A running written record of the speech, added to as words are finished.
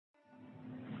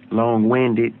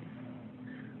long-winded,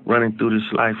 running through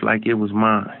this life like it was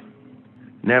mine.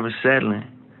 Never settling,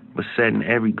 but setting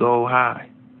every goal high.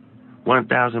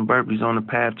 1,000 burpees on the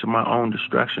path to my own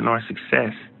destruction or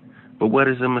success. But what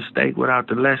is a mistake without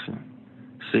the lesson?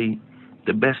 See,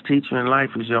 the best teacher in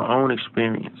life is your own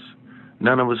experience.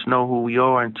 None of us know who we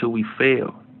are until we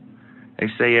fail. They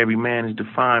say every man is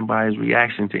defined by his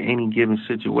reaction to any given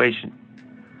situation.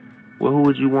 Well, who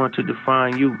would you want to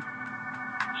define you?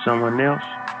 Someone else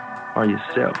or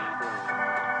yourself?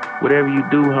 Whatever you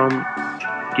do, homie,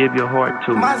 give your heart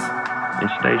to it and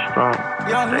stay strong.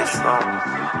 Stay strong.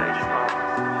 Stay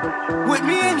strong. With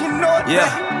me and you know it. Yeah.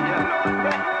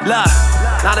 Look,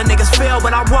 a lot of niggas fail,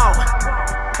 but I won't.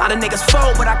 A lot of niggas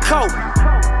fold, but I cope.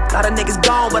 A lot of niggas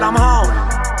gone, but I'm home.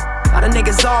 A lot of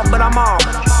niggas off, but I'm on.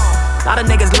 A lot of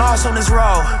niggas lost on this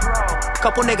road.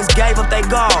 Couple niggas gave up they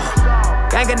goal.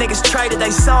 Gang of niggas traded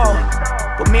they soul.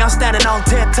 But me, I'm standing on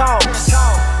 10 toes.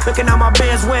 Looking out my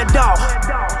Benz window.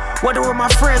 Wonder where my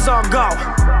friends all go.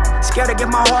 Scared to give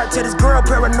my heart to this girl.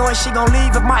 Paranoid she gon'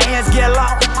 leave if my hands get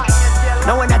low.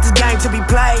 Knowing that this game to be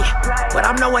played, but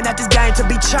I'm knowing that this game to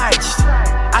be changed.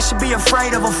 I should be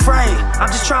afraid of afraid. I'm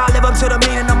just trying to live up to the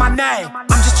meaning of my name.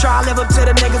 I'm just trying to live up to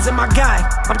the niggas in my gang.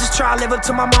 I'm just trying to live up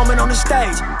to my moment on the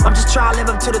stage. I'm just trying to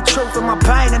live up to the truth of my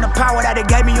pain and the power that it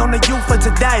gave me on the youth for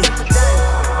today.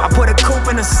 I put a coupe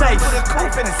in a safe,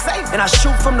 and I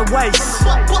shoot from the waist.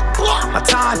 My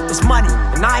time is money,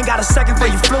 and I ain't got a second for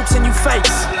you flukes and you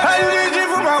fakes. I do this shit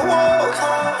for my walls.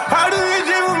 I do this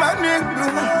shit for my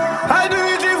niggas. I do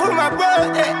this shit for my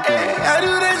brother. I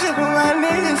do this shit for my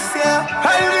niggas, yeah.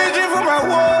 I do this shit for my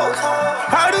walls.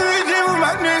 I do this shit for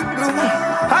my niggas.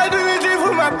 I do this shit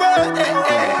for my brother.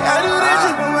 I do this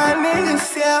shit for my niggas,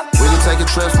 yeah. We be taking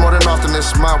trips more than often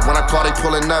this month. When I call, they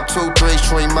pulling up 2, 3,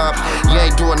 stream up. You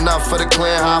ain't do enough for the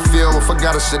clan. How I feel if I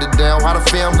gotta sit it down? How the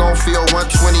fam gon' feel?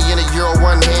 120 in a euro,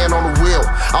 one hand on the wheel.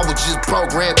 I was just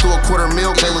broke, ran through a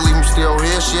 $250,000. Can't believe I'm still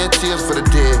here. Shed tears for the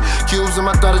dead. Cubes in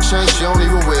my daughter chain, she don't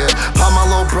even wear. Pop my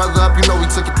little brother up, you know we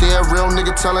took it there. Real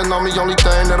nigga telling on me, only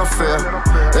thing that I fear.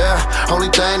 Yeah, only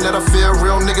thing that I fear.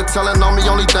 Real nigga telling on me,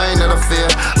 only thing that I fear.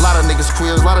 Lot of niggas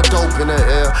queers, lot of dope in the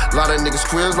air. Lot of niggas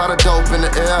queers, lot of dope in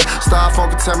the air.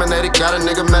 Styrofoam contaminated, got a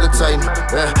nigga meditating.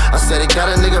 Yeah, I said it got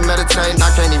a nigga meditating.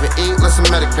 I can't even eat, listen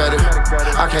medicated.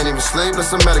 I can't even sleep,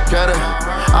 listen medicated.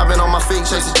 I've been on my feet,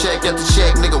 chasing check after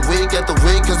check. Nigga week after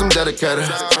week, cause I'm dedicated.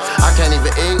 I can't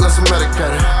even eat, listen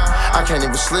medicated. I can't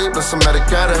even sleep, listen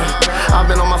medicated. I've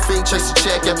been on my feet, chasing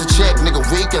check after check. Nigga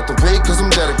week after week, cause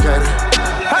I'm dedicated.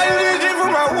 I do this shit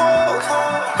for my walls.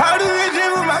 I do this shit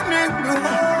for my niggas.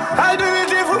 I do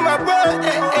this shit for my brother.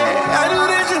 I do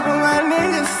this shit for my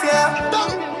niggas,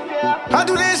 yeah. I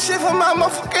do this shit for my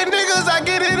motherfucking niggas. I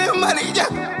get it in money, yeah.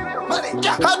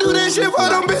 I do this shit for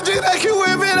them bitches that you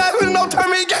with it. I do no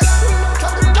time, yeah.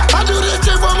 I do this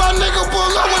shit for my nigga,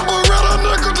 pull up with Beretta,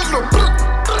 nigga, just no.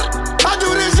 I do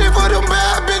this shit for them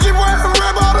bad bitches wearing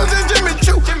red bottoms and Jimmy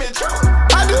Choo.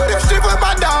 I do this shit for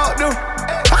my dog, dude.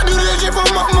 I do this shit for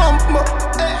my mama.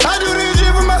 I do this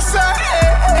shit for my son.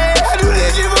 I do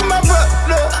this shit for my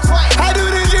brother. I do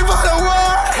this shit for the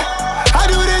world. I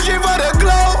do this shit for the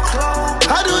globe.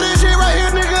 I do this shit right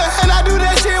here, nigga, and I do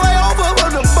that shit way over for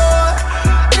the boy.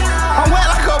 I'm wet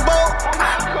like a boat.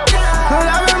 When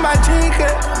I'm in my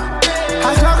chica,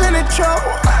 I smoke in the trunk.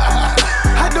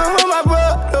 I do it for my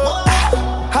brother.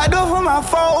 I do it for my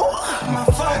foe.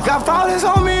 Got fallers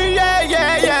on me,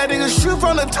 yeah. Niggas shoot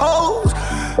from the toes.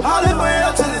 All the way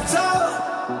up to the top.